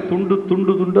மேனேஜ்மெண்ட் அப்படியே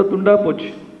துண்டா போச்சு.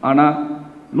 ஆனா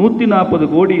 140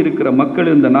 கோடி இருக்கிற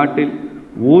மக்கள் இந்த நாட்டில்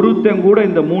ஒருத்தன் கூட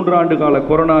இந்த 3 ஆண்டு கால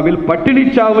கொரோனாவில் பட்டினி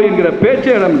சாவு என்கிற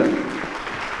பேச்சே இடம்ல.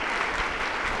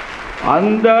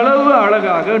 அந்த அளவு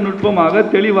அழகாக, நுட்பமாக,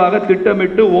 தெளிவாக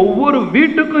திட்டமிட்டு ஒவ்வொரு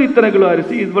வீட்டுக்கும் இத்தனை கிலோ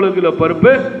அரிசி, இவ்வளவு கிலோ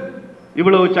பருப்பு,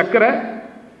 இவ்வளவு சர்க்கரை,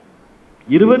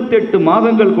 28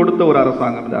 மாதங்கள் கொடுத்த ஒரு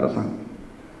அரசாங்கம் இந்த அரசாங்கம்.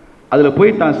 அதுல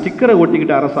போய் தான் ஸ்டிக்கரை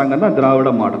ஒட்டிக்கிட்ட அரசாங்கம் தான்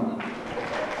திராவிட மாடல்.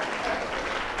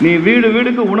 நீ வீடு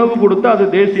வீடுக்கு உணவு கொடுத்தா அது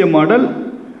தேசிய மாடல்,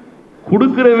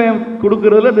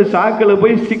 கொடுக்கறதுல இந்த சாக்கில்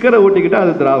போய் ஸ்டிக்கரை ஒட்டிக்கிட்டா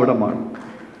அது திராவிட மாடல்.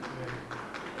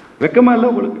 வெக்கமா இல்லை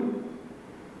உங்களுக்கு?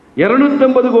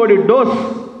 250 கோடி டோஸ்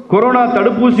கொரோனா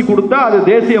தடுப்பூசி கொடுத்தா அது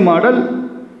தேசிய மாடல்,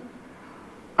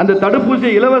 அந்த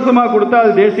தடுப்பூசியை இலவசமாக கொடுத்தா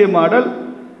அது தேசிய மாடல்,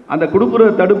 அந்த கொடுக்குற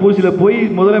தடுப்பூசியில் போய்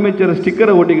முதலமைச்சர்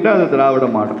ஸ்டிக்கரை ஒட்டிக்கிட்டா அது திராவிட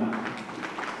மாடல்.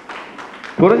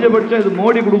 குறைஞ்சபட்சம் இது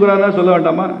மோடி கொடுக்குறாருன்னா சொல்ல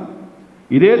வேண்டாமா?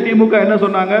 இதே திமுக என்ன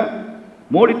சொன்னாங்க?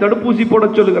 மோடி தடுப்பூசி போட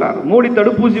சொல்லுகிறார், மோடி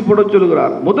தடுப்பூசி போட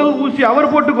சொல்லுகிறார். முதல் ஊசி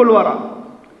அவர் போட்டுக் கொள்வாரா?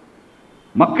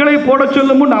 மக்களை போட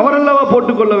சொல்லும் முன் அவரல்லவா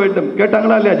போட்டுக்கொள்ள வேண்டும்.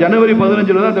 கேட்டாங்களா இல்லையா? ஜனவரி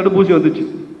 15 தான் தடுப்பூசி வந்துச்சு.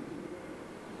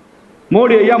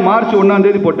 மோடி ஐயா மார்ச்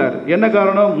 1 போட்டார். என்ன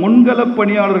காரணம்? முன்கள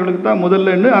பணியாளர்களுக்கு தான்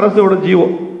முதல்ல அரசோட ஜீவோ.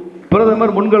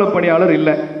 பிரதமர் முன்கள பணியாளர்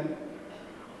இல்லை.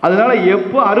 அதனால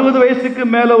எப்போ 60 வயசுக்கு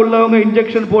மேல உள்ளவங்க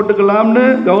இன்ஜெக்ஷன் போட்டுக்கலாம்னு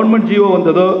கவர்மெண்ட் ஜீவோ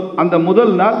வந்ததோ அந்த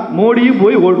முதல் நாள் மோடியும்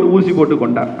போய் ஊசி போட்டு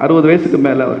கொண்டார். 60 வயசுக்கு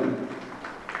மேல அவர்.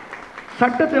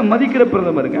 சட்டத்தை மதிக்கிற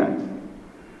பிரதமருங்க.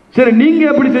 சரி, நீங்க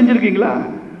எப்படி செஞ்சிருக்கீங்களா?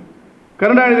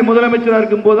 கருணாநிதி முதலமைச்சராக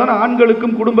இருக்கும் போதுதான்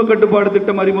ஆண்களுக்கும் குடும்ப கட்டுப்பாடு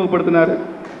திட்டம் அறிமுகப்படுத்தினார்.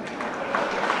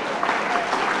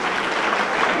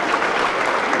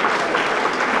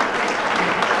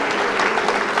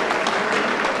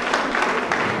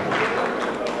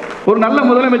 ஒரு நல்ல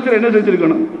முதலமைச்சர் என்ன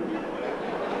செஞ்சிருக்கணும்?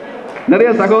 நிறைய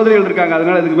சகோதரிகள் இருக்காங்க,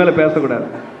 அதனால இதுக்கு மேல பேசக்கூடாது.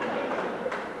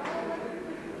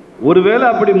 ஒருவேளை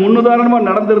அப்படி முன்னுதாரணமா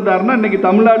நடந்திருந்தாருன்னா இன்னைக்கு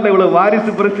தமிழ்நாட்டில் இவ்வளவு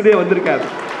வாரிசு பிரச்சனையே வந்திருக்காரு.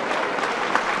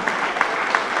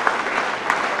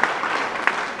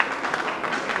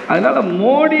 அதனால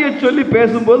மோடியை சொல்லி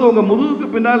பேசும்போது உங்க முதுகுக்கு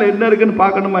பின்னால் என்ன இருக்குன்னு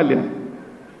பார்க்கணுமா இல்லையா?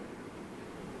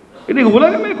 இன்னைக்கு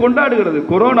உலகமே கொண்டாடுகிறது.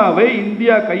 கொரோனாவை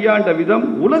இந்தியா கையாண்ட விதம்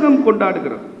உலகம்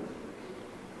கொண்டாடுகிறது.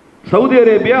 சவுதி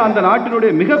அரேபியா அந்த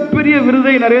நாட்டினுடைய மிகப்பெரிய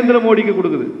விருதை நரேந்திர மோடிக்கு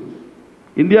கொடுக்குது.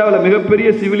 இந்தியாவில் மிகப்பெரிய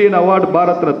சிவிலியன் அவார்டு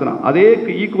பாரத் ரத்னா, அதே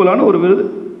ஈக்குவலான ஒரு விருது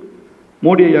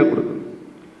மோடி ஐயா கொடுக்குது.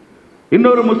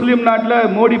 இன்னொரு முஸ்லீம் நாட்டில்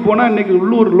மோடி போனால் இன்னைக்கு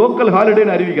உள்ளூர் லோக்கல்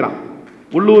ஹாலிடேன்னு அறிவிக்கிறான்.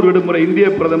 உள்ளூர் விடுமுறை, இந்திய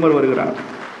பிரதமர் வருகிறார்.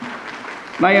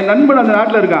 நான் என் நண்பன் அந்த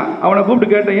நாட்டில் இருக்கான், அவனை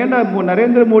கூப்பிட்டு கேட்டேன், ஏன்டா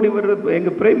நரேந்திர மோடி வர்ற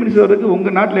எங்கள் பிரைம் மினிஸ்டர் வர்றதுக்கு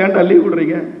உங்கள் நாட்டில் ஏன்டா லீவ்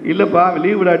விடுறீங்க? இல்லைப்பா,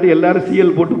 லீவ் விடாட்டி எல்லாரும்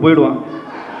சிஎல் போட்டு போயிடுவான்.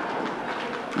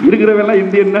 இருக்கிறவெல்லாம்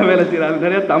இந்தியன் தான் வேலை செய்கிறாங்க,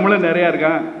 நிறையா தமிழன் நிறையா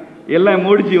இருக்கான், எல்லாம்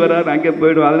மோடிச்சு வர்றாரு, அங்கே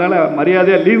போயிடுவான். அதனால்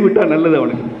மரியாதையாக லீவ் விட்டால் நல்லது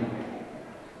அவனுக்கு.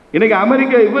 இன்றைக்கி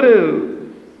அமெரிக்கா இவர்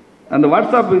அந்த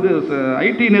வாட்ஸ்அப் இது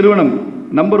ஐடி நிறுவனம்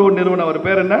நம்பர் 1 நிறுவனம், அவர்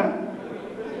பேர் என்ன?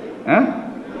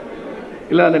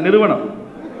 இல்லை, அந்த நிறுவனம்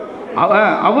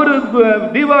அவர்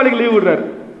தீபாவளிக்கு லீவ் விடுறாரு.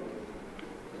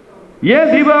 ஏன்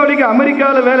தீபாவளிக்கு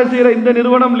அமெரிக்காவில் வேலை செய்கிற இந்த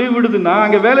நிறுவனம் லீவ் விடுதுன்னா,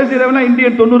 அங்கே வேலை செய்கிறவனா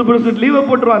இந்தியன் 90% லீவை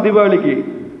போட்டுருவான். தீபாவளிக்கு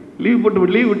லீவ்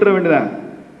விட்டுற வேண்டியதான்.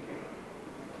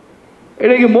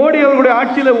 இன்னைக்கு மோடி அவர்களுடைய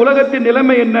ஆட்சியில் உலகத்தின்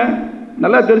நிலைமை என்ன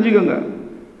நல்லா தெரிஞ்சுக்கோங்க.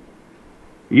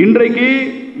 இன்றைக்கு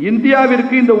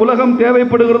இந்தியாவிற்கு இந்த உலகம்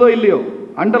தேவைப்படுகிறதோ இல்லையோ,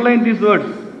 அண்டர்லைன் தீஸ்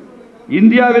வேர்ட்ஸ்,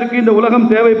 இந்தியாவிற்கு இந்த உலகம்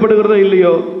தேவைப்படுகிறதோ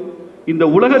இல்லையோ, இந்த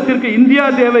உலகத்திற்கு இந்தியா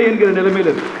தேவை என்கிற நிலைமையில்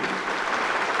இருக்கு.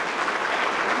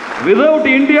 Without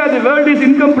India the world is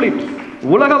incomplete.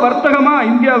 உலக வர்த்தகமா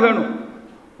இந்தியா வேணும்.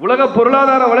 உலக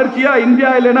பொருளாதார வளர்ச்சியா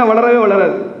இந்தியா இல்லைன்னா வளரவே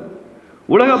வளராது.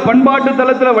 உலக பண்பாட்டு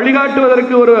தளத்தில்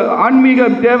வழிகாட்டுவதற்கு ஒரு ஆன்மீக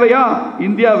தேவையா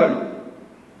இந்தியா வேணும்.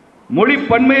 மொழி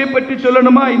பன்மையை பற்றி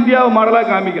சொல்லணுமா இந்தியாவை மாடலாக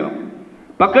காமிக்கணும்.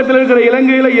 பக்கத்தில் இருக்கிற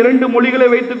இலங்கையில் 2 மொழிகளை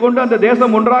வைத்துக்கொண்டு அந்த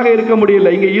தேசம் ஒன்றாக இருக்க முடியல.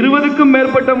 இங்கே 20க்கும்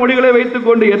மேற்பட்ட மொழிகளை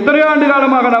வைத்துக்கொண்டு எத்தனை ஆண்டு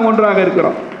காலமாக நாம் ஒன்றாக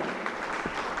இருக்கிறோம்.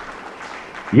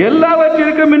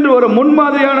 எல்லாவற்றிற்கும் இன்று ஒரு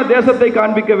முன்மாதிரியான தேசத்தை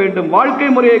காண்பிக்க வேண்டும், வாழ்க்கை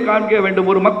முறையை காண்பிக்க வேண்டும்,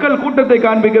 ஒரு மக்கள் கூட்டத்தை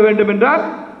காண்பிக்க வேண்டும் என்றால்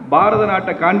பாரத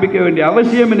நாட்டை காண்பிக்க வேண்டிய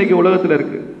அவசியம் இன்னைக்கு உலகத்தில்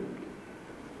இருக்கு.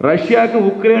 ரஷ்யாவுக்கும்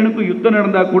உக்ரைனுக்கும் யுத்தம்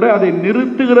நடந்தா கூட அதை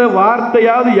நிறுத்துகிற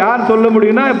வார்த்தையாவது யார் சொல்ல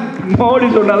முடியும்னா மோடி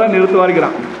சொன்னாதான்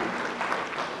நிறுத்துவாருக்கிறான்.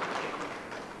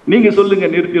 நீங்க சொல்லுங்க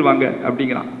நிறுத்திடுவாங்க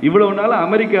அப்படிங்கிறான். இவ்வளவு நாள்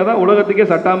அமெரிக்கா தான் உலகத்துக்கே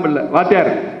சட்டாம்பில்லை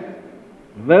வாத்தியார்,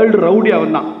 வேர்ல்டு ரவுடி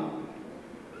அவன் தான்.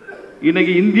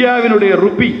 இன்னைக்கு இந்தியாவினுடைய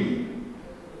ருப்பி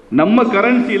நம்ம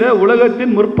கரன்சியில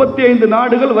உலகத்தின் 35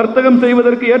 நாடுகள் வர்த்தகம்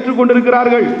செய்வதற்கு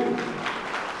ஏற்றுக்கொண்டிருக்கிறார்கள்.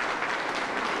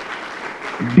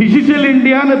 டிஜிட்டல்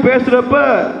இந்தியான்னு பேசுறப்ப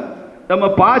நம்ம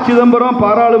சிதம்பரம்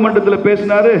பாராளுமன்றத்தில்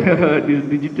பேசினாரு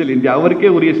டிஜிட்டல் இந்தியா. அவருக்கே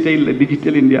உரிய ஸ்டைல்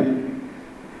டிஜிட்டல் இந்தியா.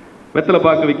 வெத்தலை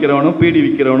பாக்கு விற்கிறவனும், பீடி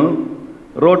விற்கிறவனும்,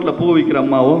 ரோட்டில் பூ விற்கிற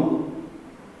அம்மாவும்,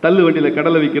 தள்ளு வண்டியில்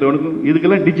கடலை விற்கிறவனுக்கும்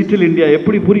இதுக்கெல்லாம் டிஜிட்டல் இந்தியா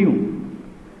எப்படி புரியும்?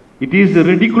 It is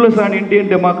ridiculous on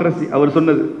Indian democracy அவர்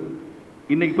சொன்னது.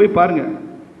 இன்னைக்கு போய் பாருங்க,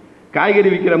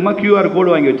 காய்கறி விற்கிற அம்மா QR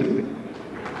கோடு வாங்கி வச்சிருக்கு,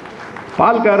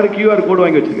 பால்காரர் QR கோடு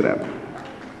வாங்கி வச்சிருக்கிறார்.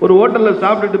 ஒரு ஹோட்டலில்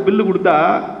சாப்பிட்டுட்டு பில்லு கொடுத்தா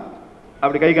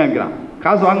அப்படி கை காமிக்கிறான்,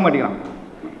 காசு வாங்க மாட்டேங்கிறான்.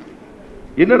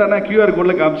 என்னடா QR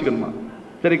கோடில் காமிச்சிக்கணுமா?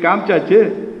 சரி காமிச்சாச்சு,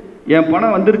 என்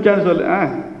பணம் வந்துருச்சான்னு சொல்லு.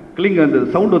 கிளிங்க அந்த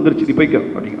சவுண்ட் வந்துருச்சு, நீ போய்க்க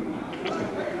அப்படிங்கிறான்.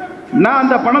 நான்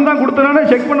அந்த பணம் தான் கொடுத்தனால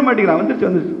செக் பண்ண மாட்டேங்கிறான்.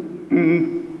 வந்துருச்சு.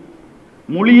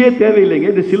 மொழியே தேவையில்லைங்க,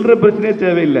 இந்த சில்லற பிரச்சனையே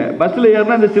தேவையில்லை. பஸ்ஸில்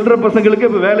ஏறினா இந்த சில்லற பசங்களுக்கு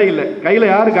இப்போ வேலை இல்லை,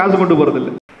 கையில் யாரும் காசு கொண்டு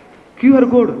போகிறதில்லை. QR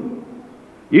code.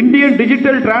 Indian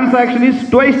digital transaction is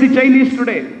twice the Chinese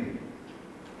today.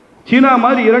 சீனா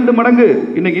மாதிரி 2 மடங்கு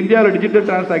இன்னைக்கு இந்தியாவில் டிஜிட்டல்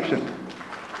டிரான்சாக்ஷன்.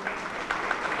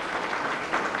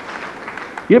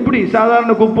 எப்படி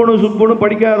சாதாரண குப்பனும் சுப்பனும்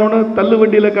படிக்காதவனும் தள்ளு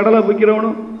வண்டியில் கடலை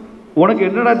விற்கிறவனும் உனக்கு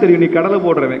என்னடா தெரியும்? நீ கடலை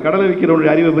போடுறவன், கடலை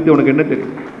விற்கிறவனுடைய அறிவை பற்றி உனக்கு என்ன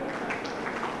தெரியும்?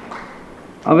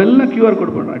 அவெல்லாம் QR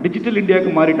கோட் பண்ணுறான். டிஜிட்டல்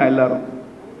இந்தியாவுக்கு மாறிட்டான் எல்லாரும்.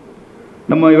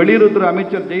 நம்ம வெளியுறவுத்துறை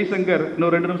அமைச்சர் ஜெய்சங்கர்,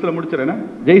 இன்னும் 2 நிமிஷத்தில் முடிச்சிடறேன்னா,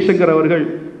 ஜெய்சங்கர் அவர்கள்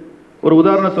ஒரு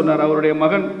உதாரணம் சொன்னார். அவருடைய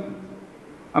மகன்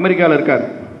அமெரிக்காவில் இருக்கார்.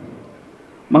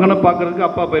 மகனை பார்க்கறதுக்கு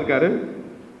அப்பா போயிருக்காரு.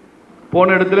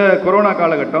 போன இடத்துல கொரோனா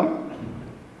காலகட்டம்,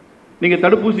 நீங்கள்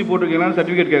தடுப்பூசி போட்டிருக்கீங்களான்னு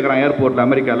சர்டிஃபிகேட் கேட்குறான் ஏர்போர்ட்டில்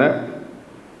அமெரிக்காவில்.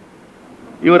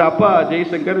 இவர் அப்பா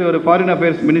ஜெய்சங்கர், இவர் ஃபாரின்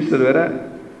அஃபேர்ஸ் மினிஸ்டர் வேறு.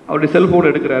 அவருடைய செல்ஃபோன்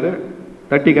எடுக்கிறாரு,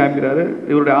 தட்டி காமிக்கிறாரு.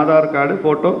 இவருடைய ஆதார் கார்டு,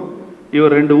 ஃபோட்டோ,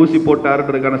 இவர் 2 ஊசி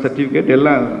போட்டாருன்றதுக்கான சர்டிஃபிகேட்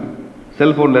எல்லாம்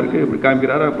செல்ஃபோனில் இருக்குது. இப்படி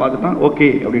காமிக்கிறாரு. பார்த்துட்டான், ஓகே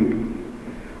அப்படின்ட்டு.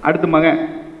 அடுத்து மகன்,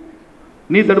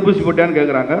 நீ தடுப்பூசி போட்டியான்னு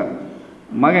கேட்குறாங்க.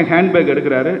 மகன் ஹேண்ட்பேக்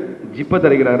எடுக்கிறாரு, ஜிப்பை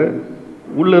தரைக்கிறாரு.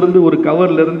 உள்ளேருந்து ஒரு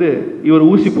கவர்லேருந்து இவர்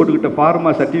ஊசி போட்டுக்கிட்ட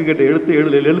ஃபார்மா சர்டிஃபிகேட்டை எடுத்து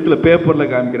எழுத்தில்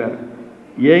பேப்பரில் காமிக்கிறார்.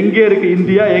 எங்கே இருக்குது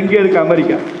இந்தியா? எங்கே இருக்குது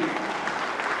அமெரிக்கா?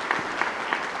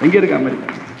 எங்கே இருக்கு அமெரிக்கா?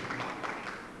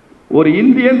 ஒரு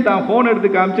இந்தியன் தான் ஃபோன் எடுத்து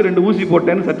காமிச்சு 2 ஊசி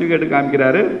போட்டேன்னு சர்டிஃபிகேட்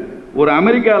காமிக்கிறாரு. ஒரு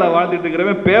அமெரிக்காவில் வாழ்ந்துட்டு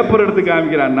இருக்கிறவன் பேப்பர் எடுத்து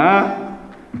காமிக்கிறான்னா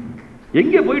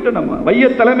எங்கே போயிட்டோம்? நம்ம வைய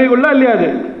தலைமைக்குள்ள இல்லையா? அது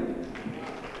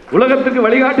உலகத்துக்கு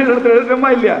வழிகாட்டு இடத்துல இருக்கிறோமா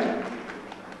இல்லையா?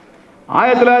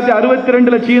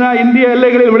 1962 சீனா இந்திய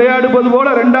எல்லைகளில் விளையாடுவது போல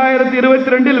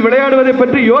 2022 விளையாடுவதை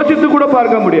பற்றி யோசித்து கூட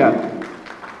பார்க்க முடியாது.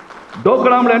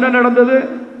 டோக்லாமில் என்ன நடந்தது?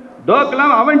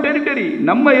 டோக்லாம் அவன் டெரிட்டரி,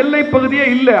 நம்ம எல்லை பகுதியே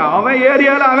இல்லை. அவன்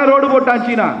ஏரியாவில் அவன் ரோடு போட்டான்.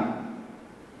 சீனா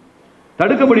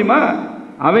தடுக்க முடியுமா?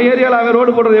 அவன் ஏரியாவில் அவன்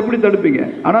ரோடு போடுறதை எப்படி தடுப்பீங்க?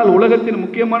 ஆனால் உலகத்தின்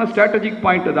முக்கியமான ஸ்ட்ராட்டஜிக்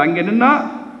பாயிண்ட் அது. அங்கே நின்னா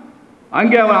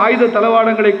அங்கே அவன் ஆயுத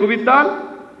தளவாடங்களை குவித்தால்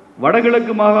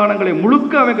வடகிழக்கு மாகாணங்களை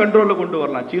முழுக்க அவன் கண்ட்ரோலில் கொண்டு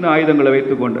வரலாம். சீன ஆயுதங்களை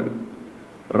வைத்துக் கொண்டு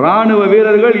ராணுவ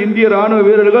வீரர்கள், இந்திய ராணுவ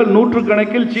வீரர்கள்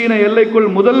நூற்றுக்கணக்கில் சீன எல்லைக்குள்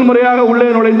முதல் முறையாக உள்ளே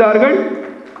நுழைந்தார்கள்.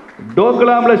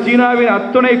 டோக்லாமில் சீனாவின்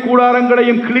அத்துணை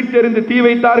கூடாரங்களையும் கிழித்தெறிந்து தீ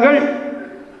வைத்தார்கள்.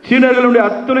 சீனர்களுடைய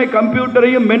அத்துணை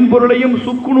கம்ப்யூட்டரையும் மென்பொருளையும்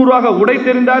சுக்குநூறாக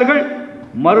உடைத்தெறிந்தார்கள்.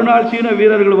 மறுநாள் சீன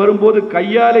வீரர்கள் வரும்போது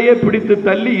கையாலேயே பிடித்து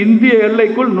தள்ளி இந்திய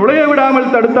எல்லைக்குள் நுழைய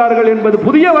விடாமல் தடுத்தார்கள் என்பது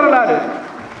புதிய வரலாறு.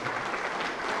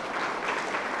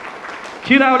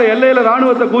 சீனாவுடைய எல்லையில்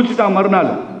ராணுவத்தை கூச்சிட்டான்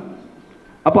மறுநாள்.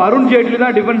 அப்போ அருண் ஜேட்லி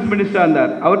தான் டிஃபென்ஸ் மினிஸ்டர்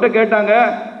இருந்தார். அவர்கிட்ட கேட்டாங்க,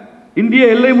 இந்திய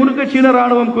எல்லை முழுக்க சீன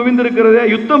ராணுவம் குவிந்திருக்கிறதே,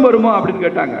 யுத்தம் வருமா அப்படின்னு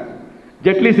கேட்டாங்க.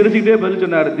 ஜெட்லி சிரிச்சுக்கிட்டே பதில்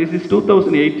சொன்னார், திஸ் இஸ்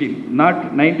 2018 நாட்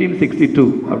 1962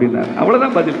 அப்படின்னார்.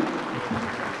 அவ்வளோதான் பதில்.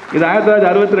 இது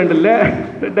 1962 இல்லை,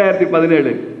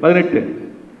 2017 18.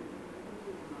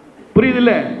 புரியுது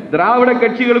இல்லை? திராவிட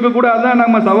கட்சிகளுக்கு கூட அதான்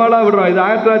நம்ம சவாலாக விடுறோம். இது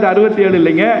 1967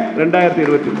 இல்லைங்க,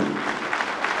 2023.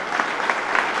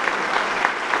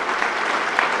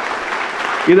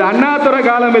 இது அண்ணாதுரை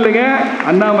காலம் இல்லைங்க,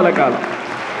 அண்ணாமலை காலம்.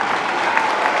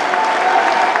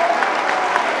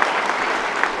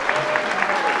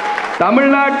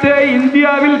 தமிழ்நாட்டை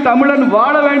இந்தியாவில் தமிழன்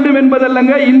வாழ வேண்டும்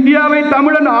என்பதல்லங்க, இந்தியாவை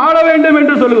தமிழன் ஆள வேண்டும்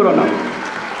என்று சொல்லுகிறோம். நாம்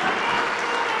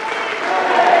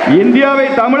இந்தியாவை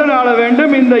தமிழன் ஆள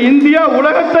வேண்டும், இந்த இந்தியா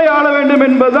உலகத்தை ஆள வேண்டும்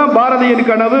என்பதுதான் பாரதியின்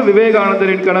கனவு,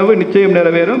 விவேகானந்தரின் கனவு. நிச்சயம்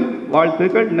நிறைவேறும்.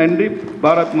 வாழ்த்துக்கள். நன்றி.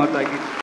 பாரத் மாதா கி